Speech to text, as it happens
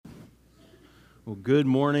Well, good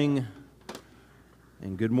morning,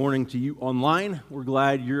 and good morning to you online. We're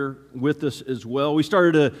glad you're with us as well. We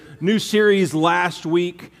started a new series last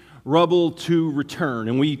week, Rubble to Return,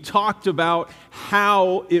 and we talked about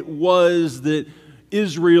how it was that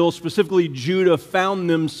Israel, specifically Judah, found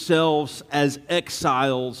themselves as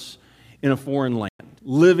exiles in a foreign land,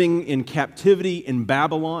 living in captivity in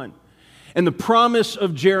Babylon. And the promise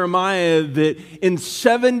of Jeremiah that in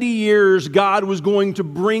 70 years God was going to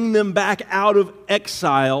bring them back out of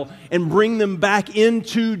exile and bring them back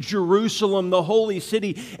into Jerusalem, the holy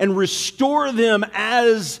city, and restore them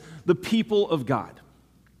as the people of God.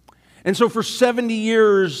 And so for 70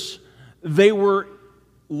 years they were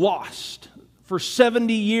lost. For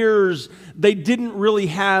 70 years they didn't really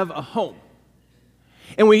have a home.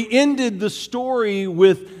 And we ended the story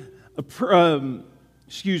with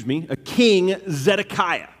a king,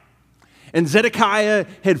 Zedekiah. And Zedekiah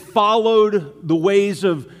had followed the ways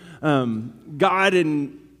of God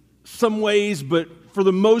in some ways, but for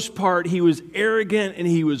the most part, he was arrogant and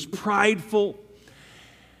he was prideful.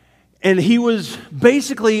 And he was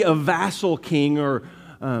basically a vassal king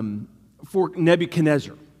for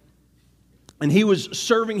Nebuchadnezzar. And he was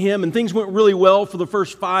serving him, and things went really well for the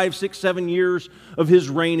first 5, 6, 7 years of his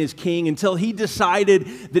reign as king until he decided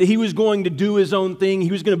that he was going to do his own thing.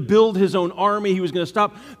 He was going to build his own army. He was going to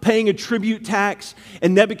stop paying a tribute tax.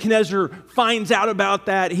 And Nebuchadnezzar finds out about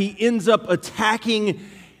that. He ends up attacking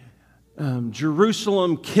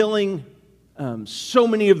Jerusalem, killing so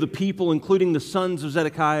many of the people, including the sons of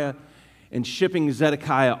Zedekiah, and shipping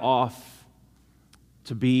Zedekiah off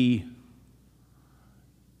to be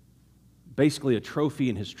basically a trophy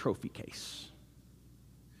in his trophy case.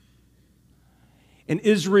 And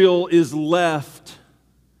Israel is left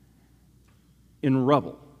in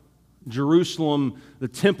rubble. Jerusalem, the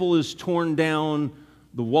temple is torn down,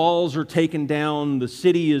 the walls are taken down, the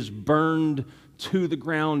city is burned to the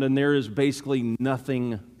ground, and there is basically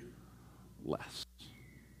nothing left.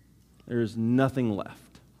 There is nothing left.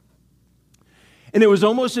 And it was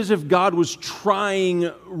almost as if God was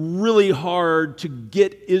trying really hard to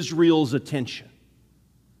get Israel's attention.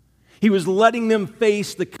 He was letting them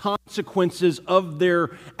face the consequences of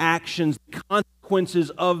their actions, the consequences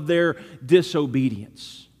of their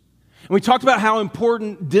disobedience. And we talked about how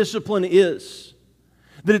important discipline is.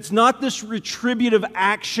 That it's not this retributive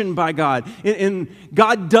action by God. And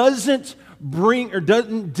God doesn't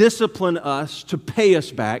discipline us to pay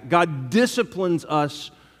us back. God disciplines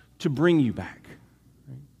us to bring you back.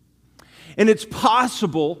 And it's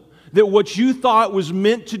possible that what you thought was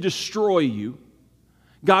meant to destroy you,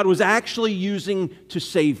 God was actually using to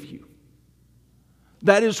save you.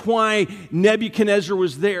 That is why Nebuchadnezzar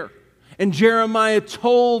was there. And Jeremiah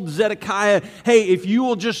told Zedekiah, hey, if you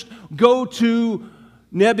will just go to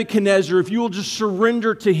Nebuchadnezzar, if you will just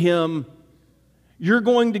surrender to him, you're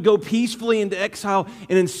going to go peacefully into exile,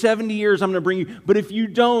 and in 70 years I'm going to bring you. But if you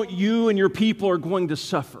don't, you and your people are going to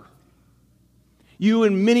suffer. You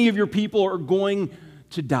and many of your people are going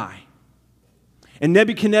to die. And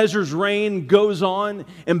Nebuchadnezzar's reign goes on,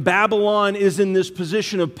 and Babylon is in this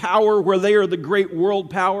position of power where they are the great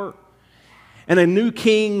world power. And a new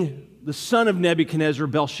king, the son of Nebuchadnezzar,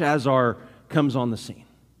 Belshazzar, comes on the scene.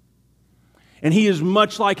 And he is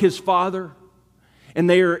much like his father, and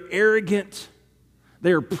they are arrogant,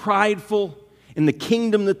 they are prideful in the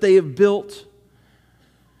kingdom that they have built.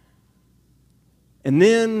 And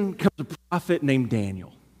then comes a prophet named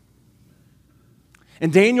Daniel.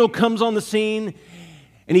 And Daniel comes on the scene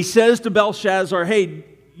and he says to Belshazzar, hey,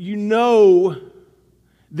 you know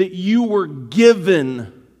that you were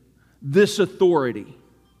given this authority.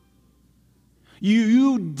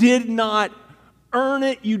 You did not earn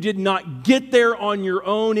it. You did not get there on your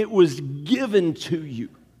own. It was given to you.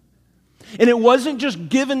 And it wasn't just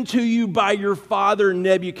given to you by your father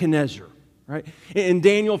Nebuchadnezzar. Right? In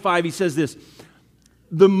Daniel 5, he says this,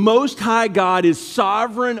 the Most High God is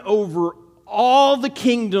sovereign over all the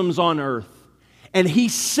kingdoms on earth, and he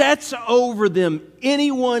sets over them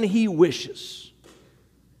anyone he wishes.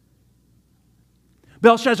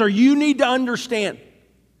 Belshazzar, you need to understand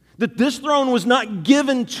that this throne was not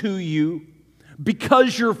given to you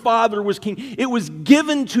because your father was king. It was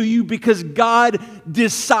given to you because God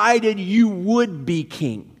decided you would be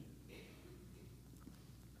king.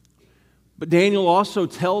 But Daniel also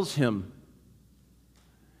tells him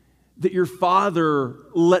that your father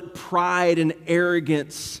let pride and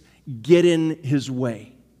arrogance get in his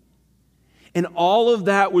way. And all of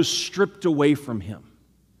that was stripped away from him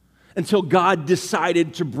until God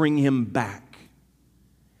decided to bring him back.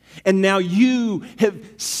 And now you have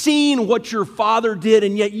seen what your father did,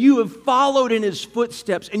 and yet you have followed in his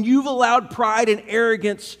footsteps, and you've allowed pride and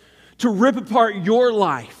arrogance to rip apart your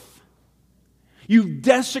life. You've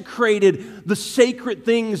desecrated the sacred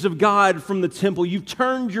things of God from the temple. You've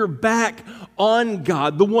turned your back on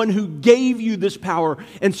God, the one who gave you this power.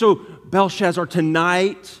 And so, Belshazzar,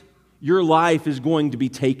 tonight, your life is going to be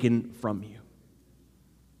taken from you.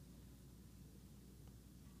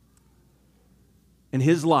 And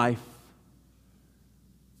his life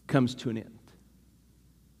comes to an end.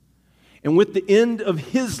 And with the end of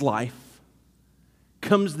his life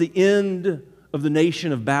comes the end of the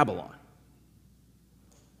nation of Babylon.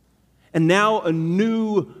 And now a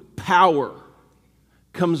new power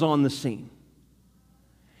comes on the scene.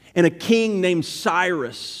 And a king named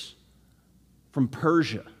Cyrus from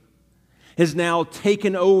Persia has now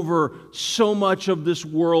taken over so much of this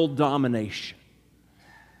world domination,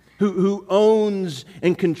 who owns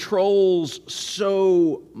and controls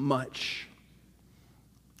so much.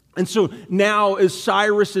 And so now, as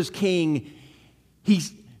Cyrus is king,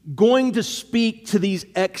 he's going to speak to these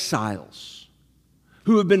exiles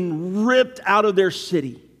who have been ripped out of their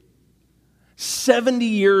city 70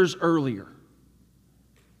 years earlier.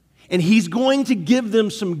 And he's going to give them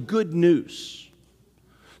some good news.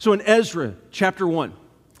 So in Ezra chapter 1,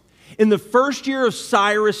 in the first year of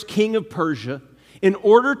Cyrus, king of Persia, in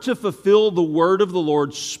order to fulfill the word of the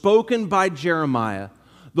Lord spoken by Jeremiah,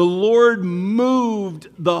 the Lord moved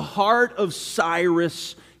the heart of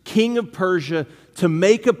Cyrus, king of Persia, to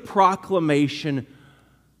make a proclamation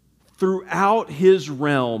throughout his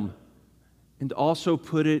realm and also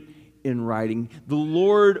put it in writing. The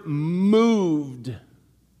Lord moved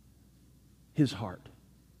his heart.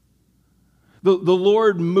 The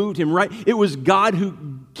Lord moved him, right? It was God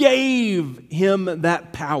who gave him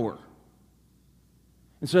that power.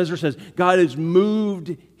 And so Ezra says, God has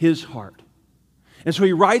moved his heart. And so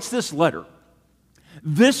he writes this letter.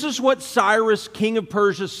 This is what Cyrus, king of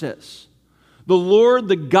Persia, says. The Lord,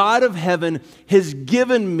 the God of heaven, has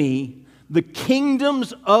given me the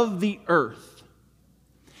kingdoms of the earth,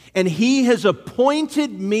 and he has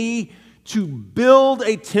appointed me to build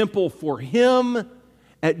a temple for him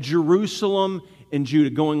at Jerusalem in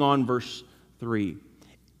Judah. Going on, verse 3.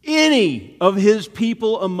 Any of his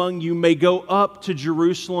people among you may go up to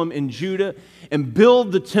Jerusalem in Judah and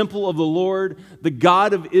build the temple of the Lord, the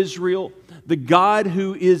God of Israel, the God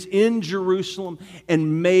who is in Jerusalem,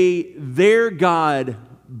 and may their God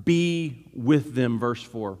be with them. Verse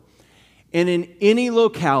 4. And in any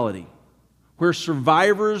locality where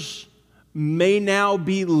survivors may now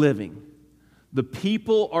be living, the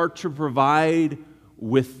people are to provide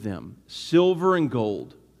with them silver and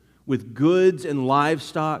gold, with goods and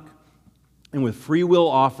livestock, and with free will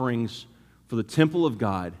offerings for the temple of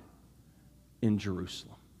God in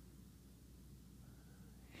Jerusalem.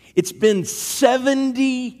 It's been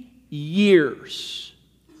 70 years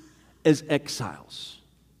as exiles.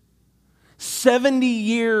 70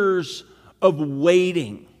 years of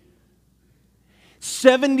waiting.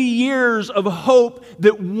 70 years of hope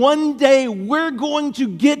that one day we're going to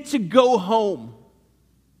get to go home.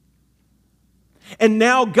 And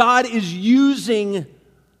now God is using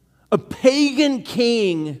a pagan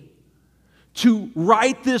king to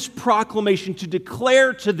write this proclamation, to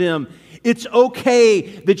declare to them, it's okay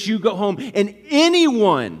that you go home. And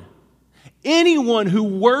anyone who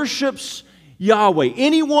worships Yahweh,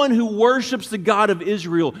 anyone who worships the God of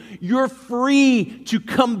Israel, you're free to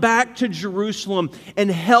come back to Jerusalem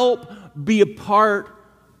and help be a part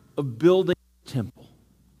of building the temple.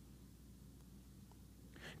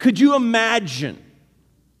 Could you imagine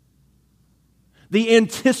the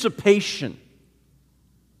anticipation?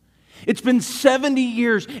 It's been 70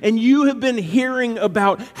 years, and you have been hearing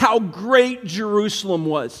about how great Jerusalem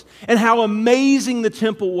was and how amazing the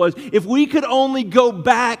temple was. If we could only go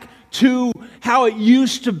back to how it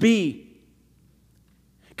used to be.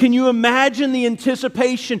 Can you imagine the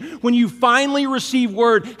anticipation when you finally receive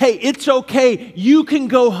word, hey, it's okay, you can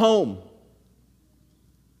go home?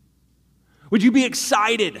 Would you be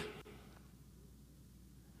excited?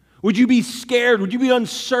 Would you be scared? Would you be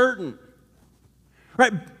uncertain?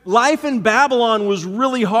 Right? Life in Babylon was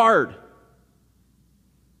really hard.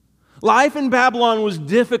 Life in Babylon was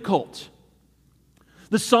difficult.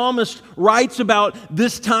 The psalmist writes about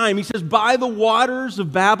this time. He says, by the waters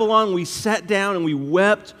of Babylon we sat down and we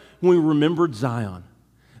wept when we remembered Zion.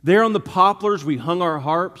 There on the poplars we hung our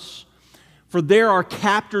harps. For there our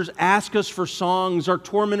captors asked us for songs. Our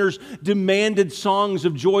tormentors demanded songs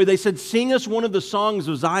of joy. They said, sing us one of the songs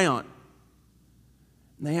of Zion.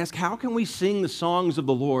 And they ask, how can we sing the songs of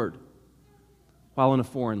the Lord while in a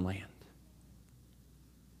foreign land?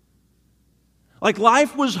 Like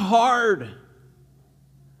life was hard.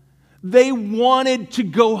 They wanted to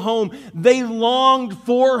go home. They longed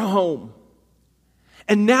for home.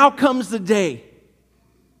 And now comes the day.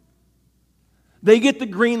 They get the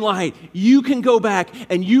green light. You can go back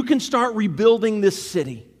and you can start rebuilding this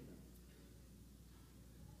city.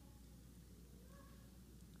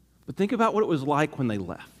 But think about what it was like when they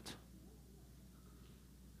left.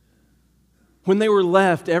 When they were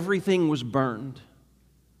left, everything was burned.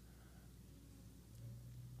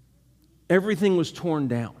 Everything was torn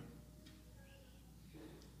down.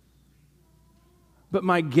 But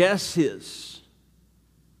my guess is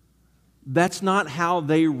that's not how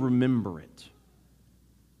they remember it.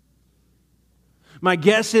 My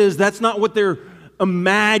guess is that's not what they're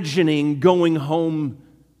imagining going home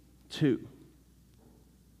to.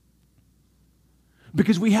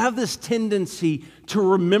 Because we have this tendency to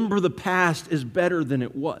remember the past as better than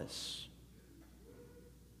it was.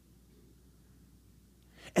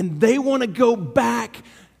 And they want to go back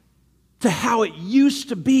to how it used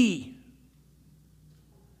to be.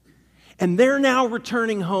 And they're now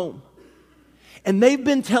returning home. And they've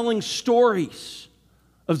been telling stories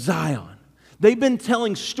of Zion. They've been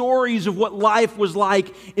telling stories of what life was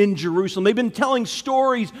like in Jerusalem. They've been telling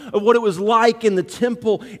stories of what it was like in the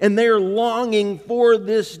temple, and they're longing for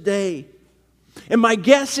this day. And my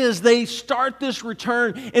guess is they start this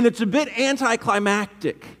return, and it's a bit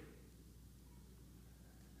anticlimactic.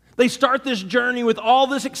 They start this journey with all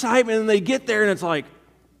this excitement, and they get there, and it's like,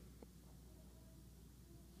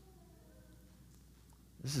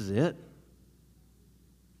 this is it?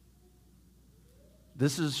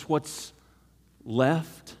 This is what's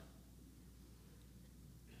left?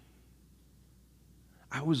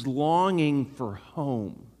 I was longing for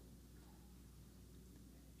home.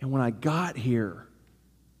 And when I got here,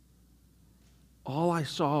 all I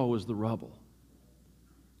saw was the rubble.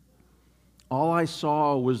 All I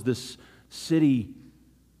saw was this city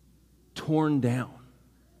torn down.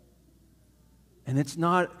 And it's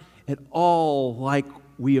not at all like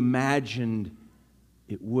we imagined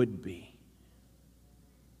it would be.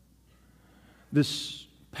 This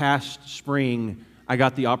past spring, I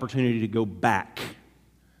got the opportunity to go back.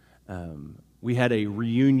 We had a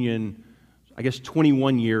reunion, I guess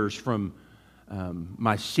 21 years from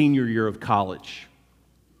my senior year of college.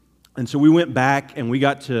 And so we went back and we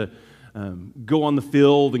got to go on the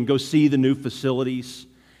field and go see the new facilities.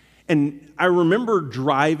 And I remember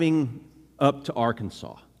driving up to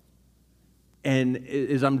Arkansas. And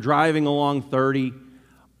as I'm driving along 30,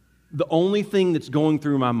 the only thing that's going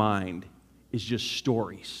through my mind is just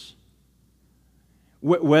stories.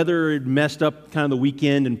 Whether it messed up kind of the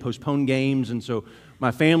weekend and postponed games, and so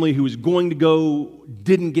my family who was going to go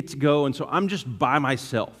didn't get to go, and so I'm just by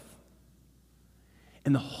myself.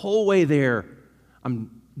 And the whole way there,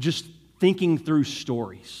 I'm just thinking through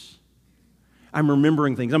stories. I'm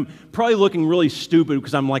remembering things. I'm probably looking really stupid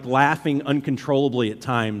because I'm like laughing uncontrollably at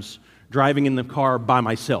times, driving in the car by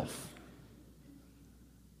myself.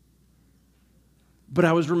 But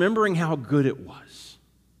I was remembering how good it was.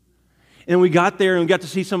 And we got there and we got to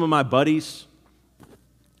see some of my buddies,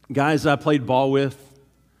 guys I played ball with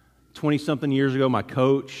 20-something years ago, my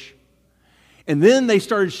coach. And then they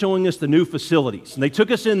started showing us the new facilities. And they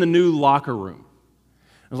took us in the new locker room.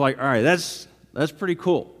 I was like, all right, that's pretty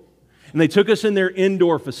cool. And they took us in their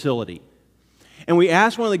indoor facility. And we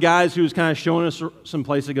asked one of the guys who was kind of showing us some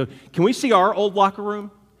place to go, can we see our old locker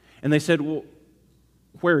room? And they said, well,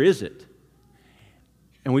 where is it?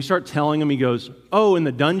 And we start telling him, he goes, oh, in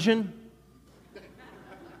the dungeon?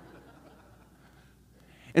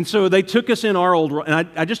 And so they took us in our old, and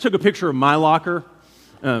I just took a picture of my locker,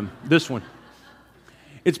 this one.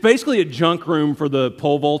 It's basically a junk room for the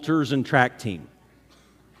pole vaulters and track team.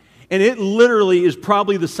 And it literally is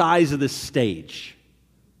probably the size of this stage.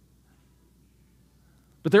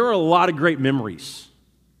 But there were a lot of great memories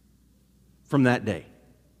from that day.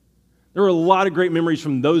 There were a lot of great memories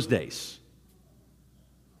from those days.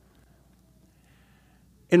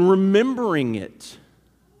 And remembering it,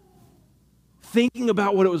 thinking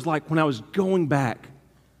about what it was like when I was going back,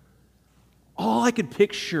 all I could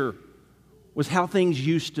picture was how things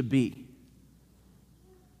used to be.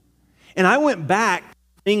 And I went back to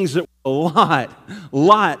things that were a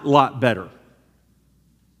lot better.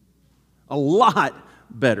 A lot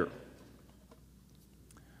better.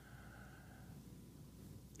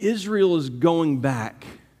 Israel is going back.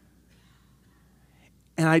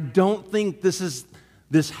 And I don't think this is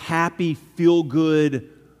this happy,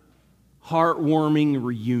 feel-good, heartwarming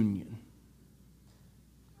reunion.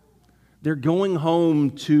 They're going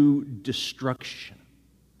home to destruction.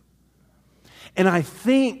 And I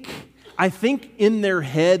think in their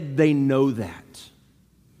head they know that.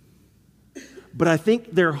 but I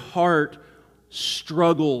think their heart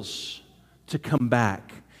struggles to come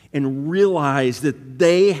back and realize that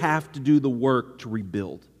they have to do the work to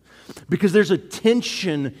rebuild. Because there's a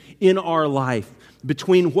tension in our life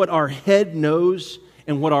between what our head knows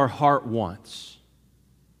and what our heart wants.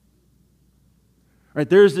 Right?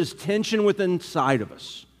 There's this tension within inside of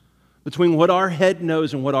us between what our head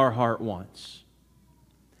knows and what our heart wants.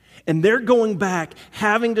 And they're going back,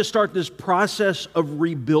 having to start this process of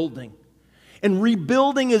rebuilding. And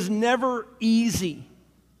rebuilding is never easy.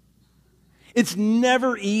 It's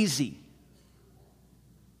never easy.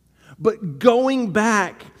 But going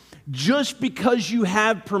back, just because you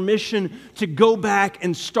have permission to go back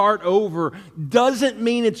and start over, doesn't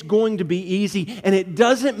mean it's going to be easy, and it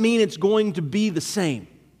doesn't mean it's going to be the same.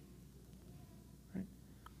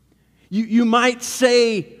 You might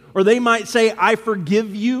say, or they might say, I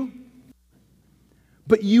forgive you,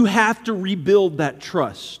 but you have to rebuild that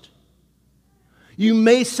trust. You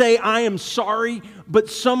may say, I am sorry, but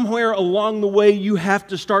somewhere along the way you have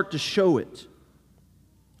to start to show it.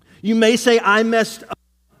 You may say, I messed up,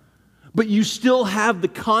 but you still have the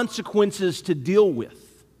consequences to deal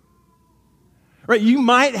with. Right? You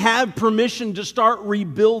might have permission to start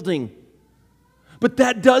rebuilding, but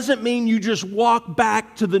that doesn't mean you just walk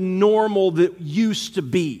back to the normal that used to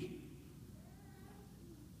be.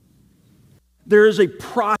 There is a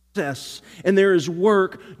process and there is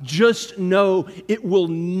work. Just know it will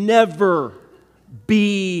never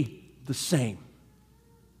be the same.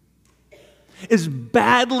 As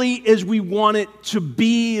badly as we want it to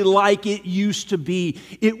be like it used to be,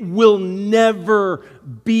 it will never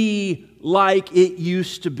be like it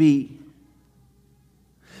used to be.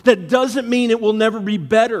 That doesn't mean it will never be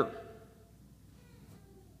better.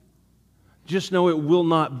 Just know it will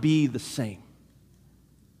not be the same.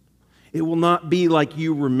 It will not be like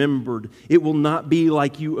you remembered. It will not be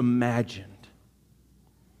like you imagined.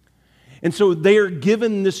 And so they are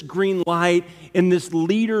given this green light, and this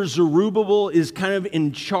leader, Zerubbabel, is kind of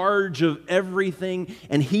in charge of everything,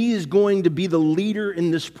 and he is going to be the leader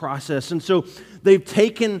in this process. And so they've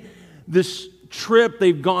taken this trip,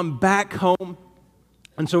 they've gone back home.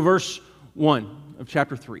 And so verse 1 of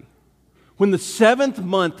chapter 3. When the 7th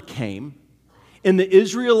month came, and the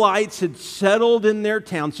Israelites had settled in their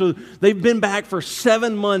town, so they've been back for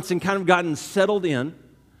 7 months and kind of gotten settled in,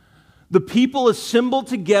 the people assembled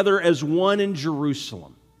together as one in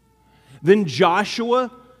Jerusalem. Then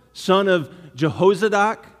Joshua, son of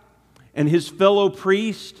Jehozadak, and his fellow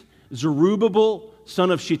priest, Zerubbabel,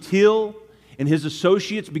 son of Shealtiel, and his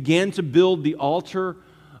associates began to build the altar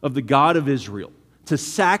of the God of Israel, to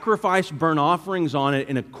sacrifice burnt offerings on it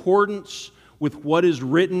in accordance with what is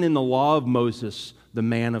written in the law of Moses, the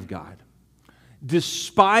man of God.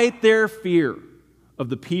 Despite their fear of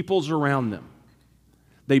the peoples around them,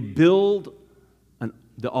 they build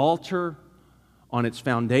the altar on its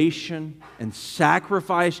foundation and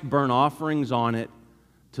sacrificed burnt offerings on it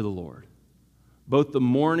to the Lord. Both the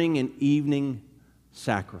morning and evening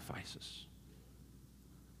sacrifices.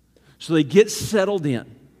 So they get settled in,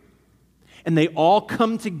 and they all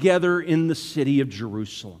come together in the city of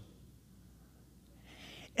Jerusalem.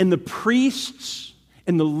 And the priests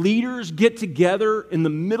and the leaders get together in the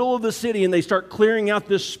middle of the city, and they start clearing out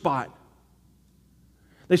this spot.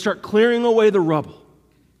 They start clearing away the rubble.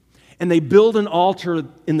 And they build an altar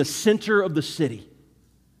in the center of the city.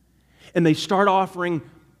 And they start offering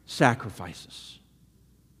sacrifices.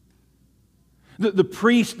 The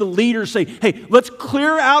priests, the leaders say, hey, let's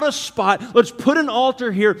clear out a spot. Let's put an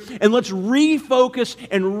altar here. And let's refocus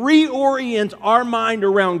and reorient our mind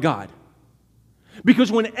around God.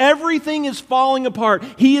 Because when everything is falling apart,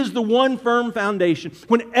 He is the one firm foundation.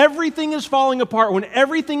 When everything is falling apart, when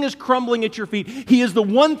everything is crumbling at your feet, He is the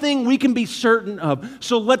one thing we can be certain of.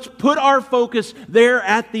 So let's put our focus there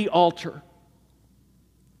at the altar.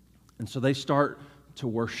 And so they start to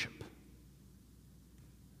worship.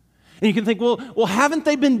 And you can think, well, haven't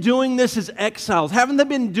they been doing this as exiles? Haven't they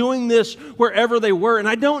been doing this wherever they were? And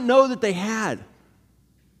I don't know that they had.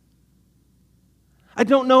 I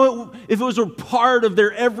don't know if it was a part of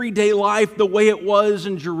their everyday life the way it was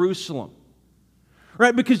in Jerusalem.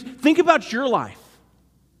 Right? Because think about your life.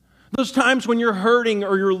 Those times when you're hurting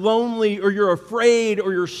or you're lonely or you're afraid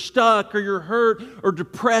or you're stuck or you're hurt or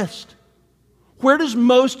depressed. Where does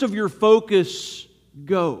most of your focus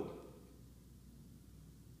go?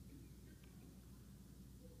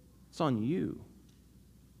 It's on you.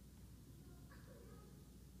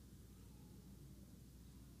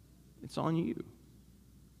 It's on you.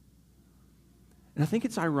 And I think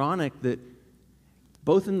it's ironic that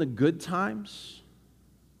both in the good times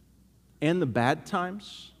and the bad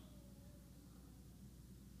times,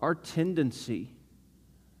 our tendency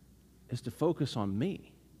is to focus on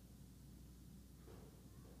me.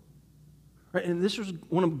 Right? And this was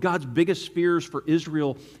one of God's biggest fears for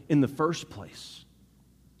Israel in the first place.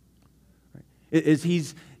 Right? As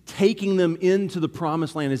He's taking them into the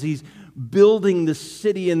promised land, as He's building this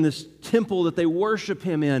city and this temple that they worship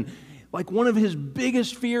Him in, like one of His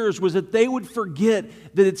biggest fears was that they would forget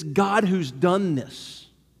that it's God who's done this.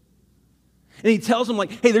 And He tells them,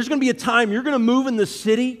 like, hey, there's going to be a time you're going to move in the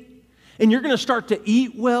city and you're going to start to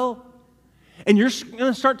eat well and you're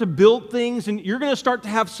going to start to build things and you're going to start to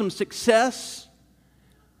have some success.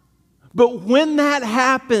 But when that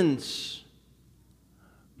happens,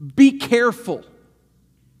 be careful.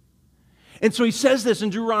 And so He says this in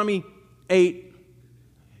Deuteronomy 8,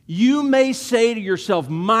 you may say to yourself,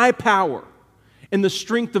 my power and the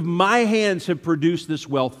strength of my hands have produced this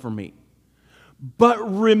wealth for me.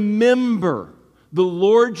 But remember the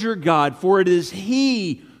Lord your God, for it is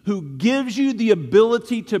He who gives you the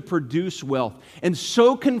ability to produce wealth and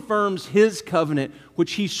so confirms His covenant,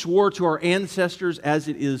 which He swore to our ancestors as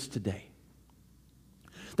it is today.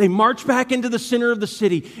 They march back into the center of the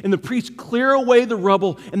city, and the priests clear away the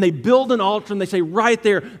rubble, and they build an altar, and they say, right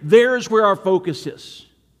there is where our focus is.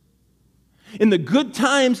 In the good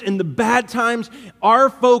times and the bad times, our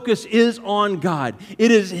focus is on God.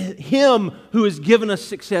 It is Him who has given us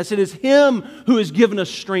success. It is Him who has given us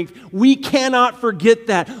strength. We cannot forget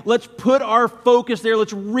that. Let's put our focus there.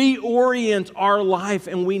 Let's reorient our life,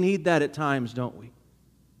 and we need that at times, don't we?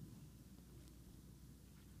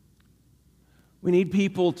 We need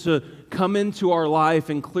people to come into our life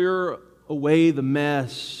and clear away the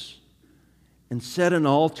mess and set an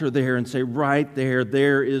altar there and say, right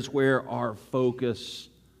there is where our focus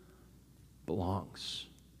belongs.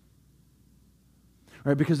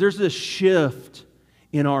 Right? Because there's this shift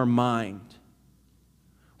in our mind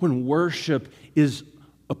when worship is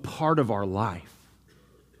a part of our life.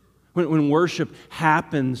 When worship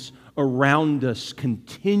happens around us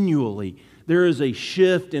continually, there is a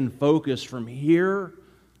shift in focus from here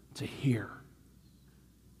to here.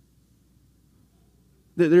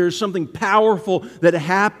 There's something powerful that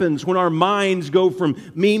happens when our minds go from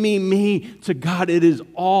me to God. It is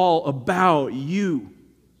all about you.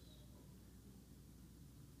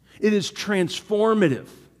 It is transformative.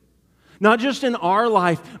 Not just in our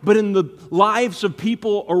life, but in the lives of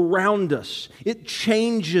people around us. It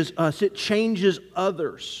changes us. It changes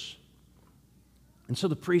others. And so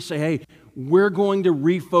the priests say, hey, we're going to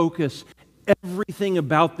refocus everything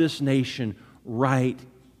about this nation right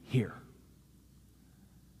here.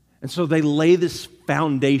 And so they lay this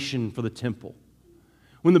foundation for the temple.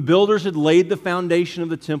 When the builders had laid the foundation of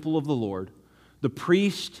the temple of the Lord, the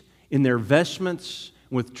priests in their vestments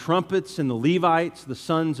with trumpets and the Levites, the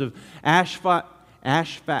sons of Ashphat,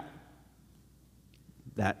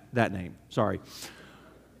 that name, sorry.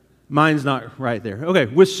 Mine's not right there. Okay,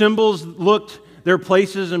 with cymbals looked their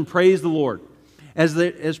places and praised the Lord,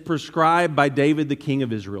 as prescribed by David the king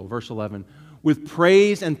of Israel. Verse 11. With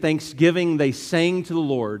praise and thanksgiving they sang to the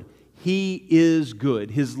Lord. He is good.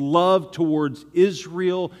 His love towards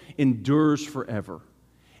Israel endures forever.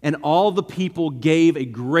 And all the people gave a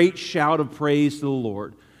great shout of praise to the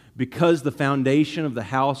Lord because the foundation of the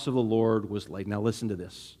house of the Lord was laid. Now listen to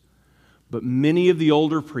this. But many of the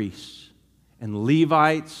older priests and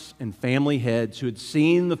Levites and family heads who had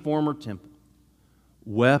seen the former temple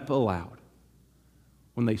wept aloud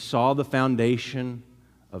when they saw the foundation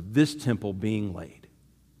of this temple being laid,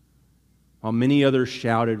 while many others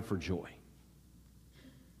shouted for joy.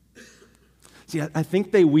 See, I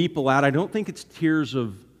think they weep aloud. I don't think it's tears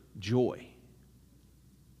of joy.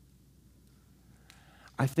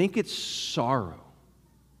 I think it's sorrow.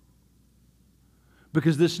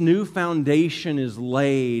 Because this new foundation is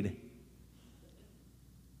laid,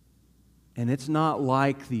 and it's not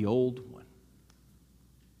like the old one.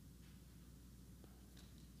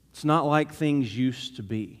 It's not like things used to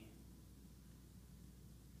be.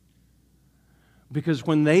 Because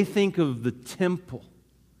when they think of the temple,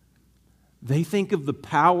 they think of the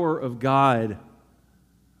power of God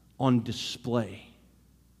on display.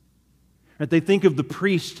 They think of the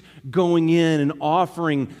priest going in and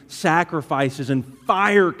offering sacrifices and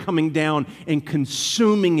fire coming down and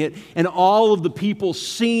consuming it, and all of the people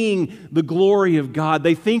seeing the glory of God.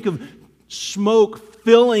 They think of smoke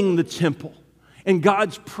filling the temple and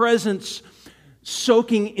God's presence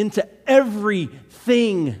soaking into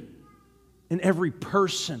everything and every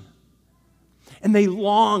person. And they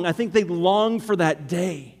long, I think they long for that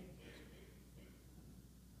day.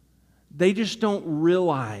 They just don't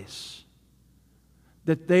realize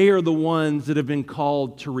that they are the ones that have been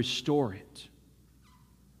called to restore it.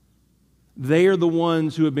 They are the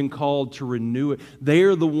ones who have been called to renew it. They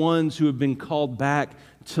are the ones who have been called back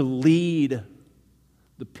to lead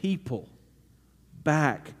the people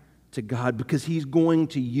back to God, because He's going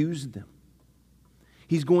to use them.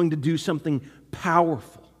 He's going to do something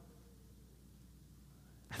powerful.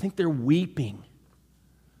 I think they're weeping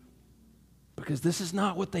because this is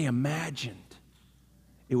not what they imagined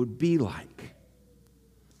it would be like.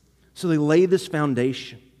 So they lay this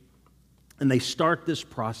foundation and they start this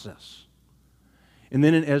process. And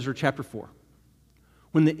then in Ezra chapter 4,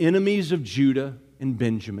 when the enemies of Judah and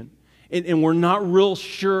Benjamin, and we're not real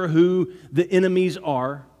sure who the enemies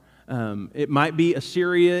are. It might be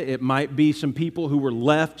Assyria. It might be some people who were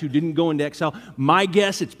left who didn't go into exile. My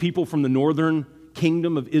guess, it's people from the northern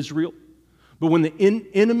kingdom of Israel. But when the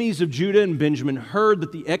enemies of Judah and Benjamin heard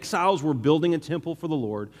that the exiles were building a temple for the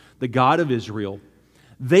Lord, the God of Israel,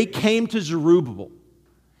 they came to Zerubbabel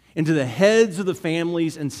and to the heads of the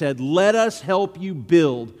families and said, "Let us help you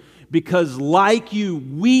build, because like you,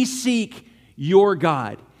 we seek your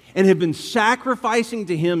God and have been sacrificing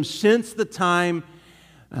to Him since the time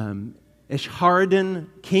Esarhaddon,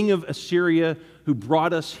 king of Assyria, who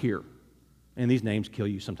brought us here." And these names kill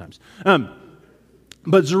you sometimes.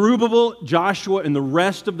 But Zerubbabel, Joshua, and the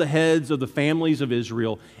rest of the heads of the families of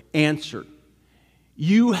Israel answered,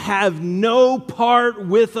 "You have no part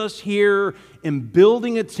with us here in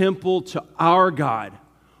building a temple to our God.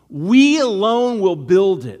 We alone will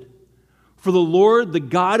build it. For the Lord, the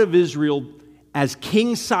God of Israel, as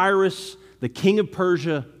King Cyrus, the king of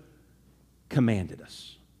Persia, commanded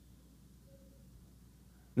us."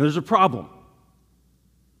 Now, there's a problem.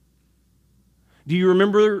 Do you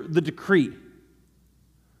remember the decree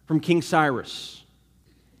from King Cyrus?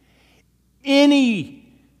 Anyone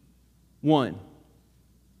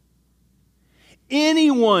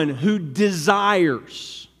who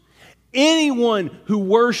desires, anyone who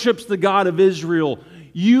worships the God of Israel,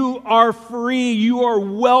 you are free, you are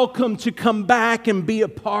welcome to come back and be a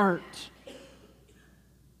part.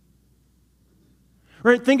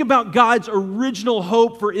 Right? Think about God's original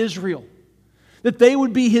hope for Israel, that they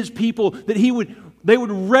would be His people, that they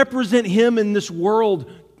would represent Him in this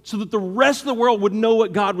world so that the rest of the world would know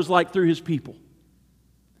what God was like through His people.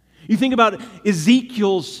 You think about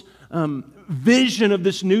Ezekiel's vision of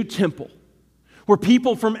this new temple, where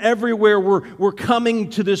people from everywhere were coming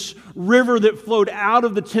to this river that flowed out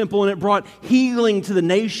of the temple, and it brought healing to the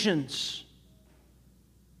nations.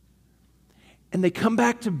 And they come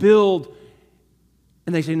back to build,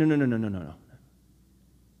 and they say, no.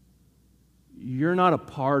 You're not a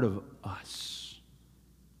part of us.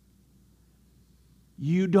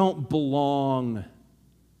 You don't belong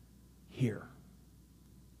here.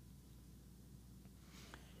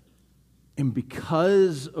 And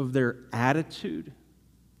because of their attitude,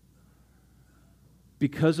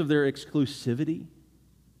 because of their exclusivity,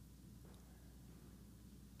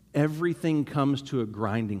 everything comes to a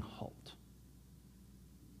grinding halt.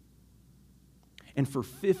 And for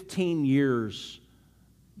 15 years,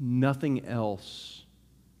 nothing else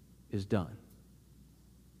is done.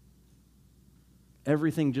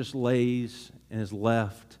 Everything just lays and is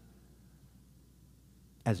left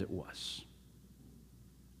as it was.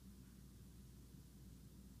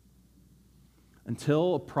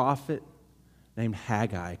 Until a prophet named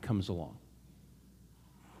Haggai comes along.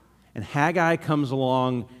 And Haggai comes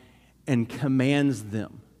along and commands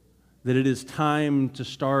them that it is time to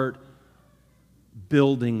start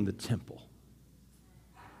building the temple.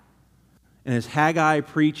 And as Haggai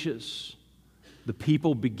preaches, the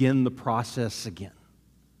people begin the process again.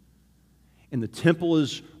 And the temple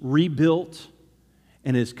is rebuilt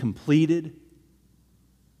and is completed.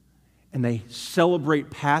 And they celebrate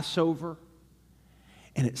Passover.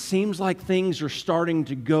 And it seems like things are starting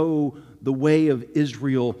to go the way of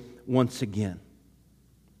Israel once again.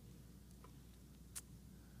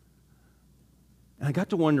 And I got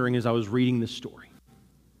to wondering as I was reading this story,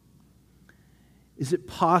 is it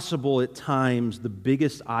possible at times the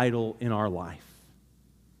biggest idol in our life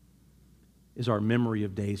is our memory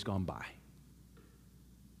of days gone by?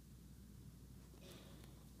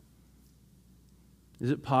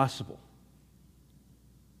 Is it possible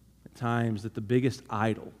at times that the biggest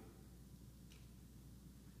idol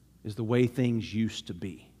is the way things used to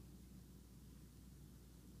be?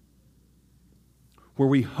 Where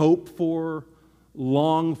we hope for,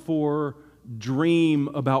 long for, dream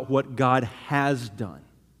about what God has done.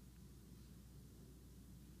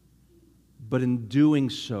 But in doing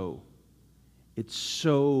so, it's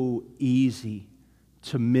so easy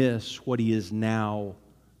to miss what He is now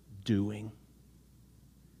doing.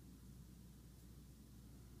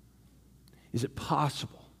 Is it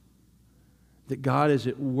possible that God is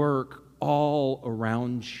at work all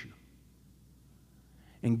around you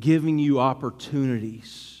and giving you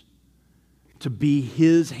opportunities to be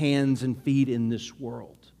His hands and feet in this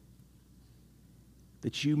world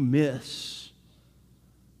that you miss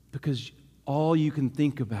because all you can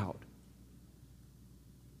think about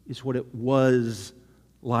is what it was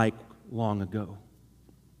like long ago.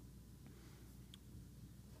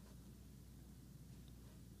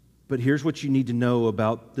 But here's what you need to know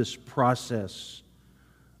about this process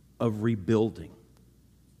of rebuilding.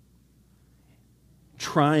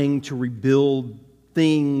 Trying to rebuild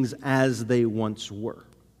things as they once were.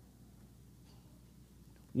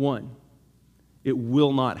 One, it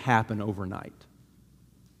will not happen overnight.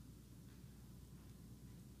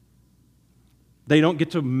 They don't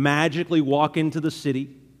get to magically walk into the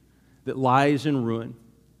city that lies in ruin.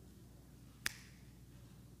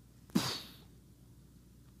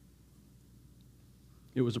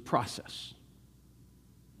 It was a process.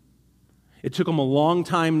 It took them a long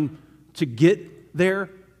time to get there.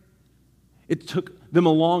 It took them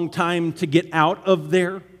a long time to get out of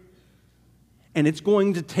there. And it's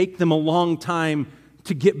going to take them a long time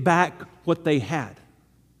to get back what they had.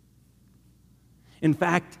 In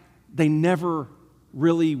fact, they never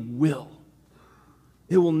really will.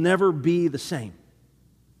 It will never be the same.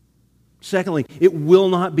 Secondly, it will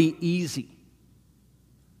not be easy.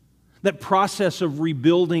 That process of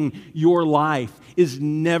rebuilding your life is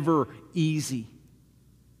never easy.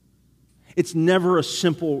 It's never a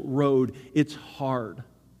simple road. It's hard.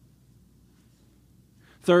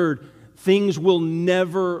 Third, things will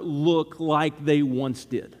never look like they once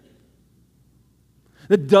did.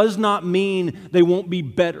 That does not mean they won't be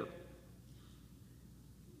better.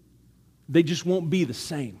 They just won't be the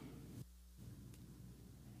same.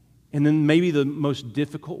 And then maybe the most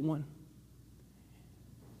difficult one,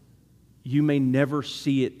 you may never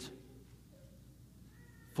see it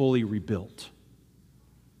fully rebuilt.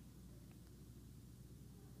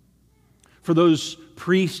 For those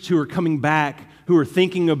priests who are coming back, who are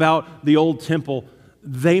thinking about the old temple,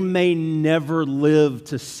 they may never live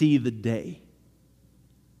to see the day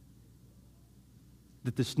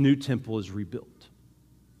that this new temple is rebuilt.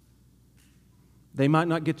 They might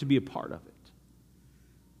not get to be a part of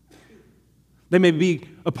it. They may be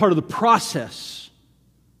a part of the process,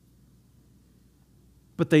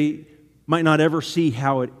 but they might not ever see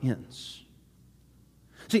how it ends.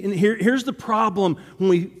 See, and here's the problem when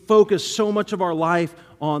we focus so much of our life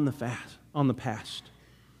on the past,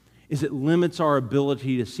 is it limits our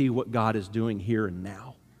ability to see what God is doing here and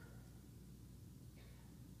now.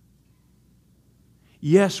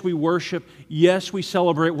 Yes, we worship. Yes, we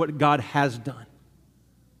celebrate what God has done.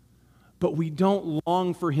 But we don't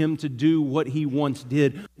long for Him to do what He once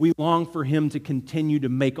did. We long for Him to continue to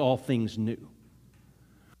make all things new.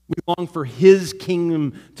 We long for His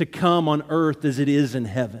kingdom to come on earth as it is in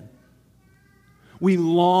heaven. We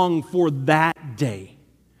long for that day.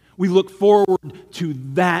 We look forward to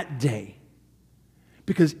that day.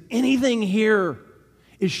 Because anything here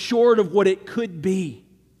is short of what it could be.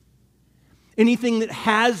 Anything that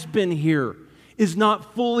has been here is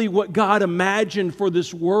not fully what God imagined for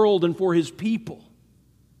this world and for His people.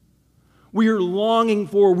 We are longing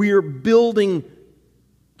for, we are building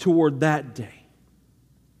toward that day.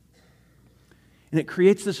 And it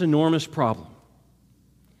creates this enormous problem.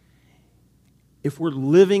 If we're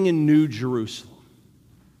living in New Jerusalem,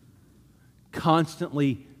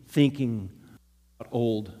 constantly thinking about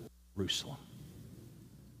Old Jerusalem.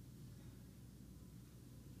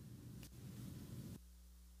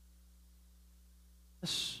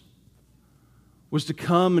 This was to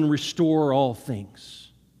come and restore all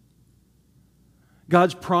things.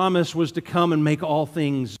 God's promise was to come and make all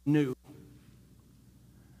things new.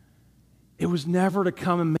 It was never to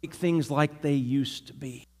come and make things like they used to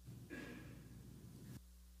be.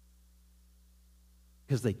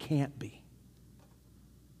 Because they can't be.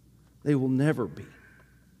 They will never be.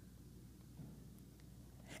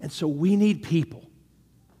 And so we need people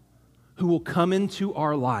who will come into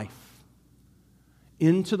our life,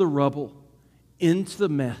 into the rubble, into the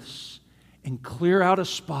mess, and clear out a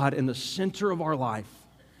spot in the center of our life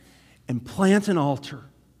and plant an altar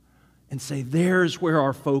and say, there's where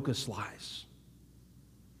our focus lies.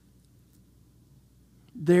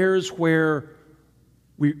 There's where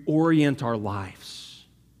we orient our lives.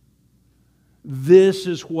 This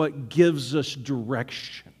is what gives us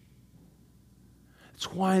direction.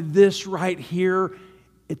 That's why this right here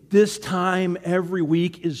at this time every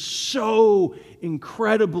week is so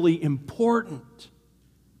incredibly important.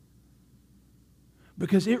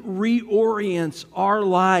 Because it reorients our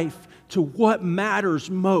life to what matters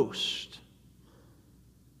most.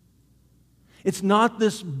 It's not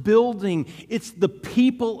this building. It's the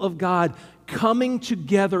people of God coming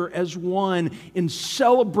together as one in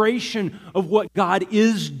celebration of what God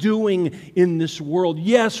is doing in this world.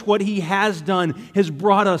 Yes, what He has done has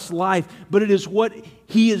brought us life, but it is what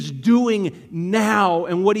He is doing now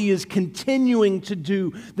and what He is continuing to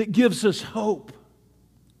do that gives us hope.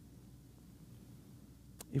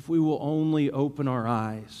 If we will only open our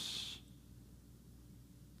eyes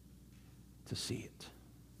to see it.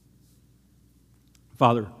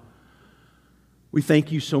 Father, we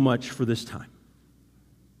thank You so much for this time.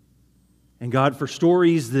 And God, for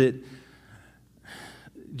stories that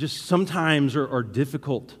just sometimes are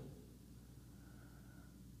difficult.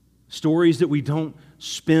 Stories that we don't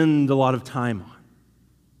spend a lot of time on.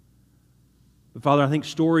 But Father, I think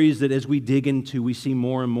stories that as we dig into, we see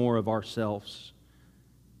more and more of ourselves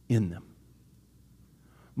in them.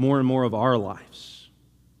 More and more of our lives.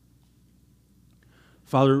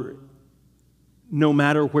 Father, no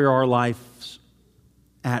matter where our life's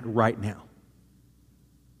at right now,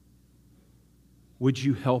 would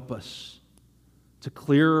You help us to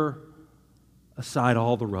clear aside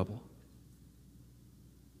all the rubble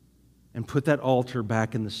and put that altar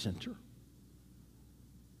back in the center,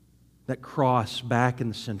 that cross back in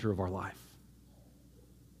the center of our life.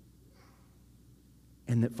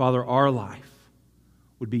 And that, Father, our life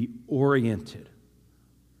would be oriented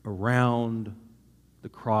around the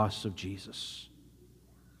cross of Jesus.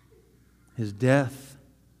 His death,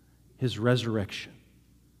 His resurrection,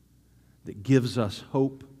 that gives us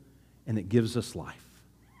hope and that gives us life.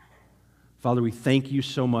 Father, we thank You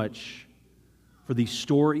so much for these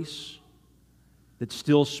stories that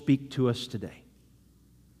still speak to us today.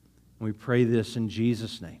 And we pray this in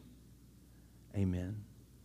Jesus' name. Amen.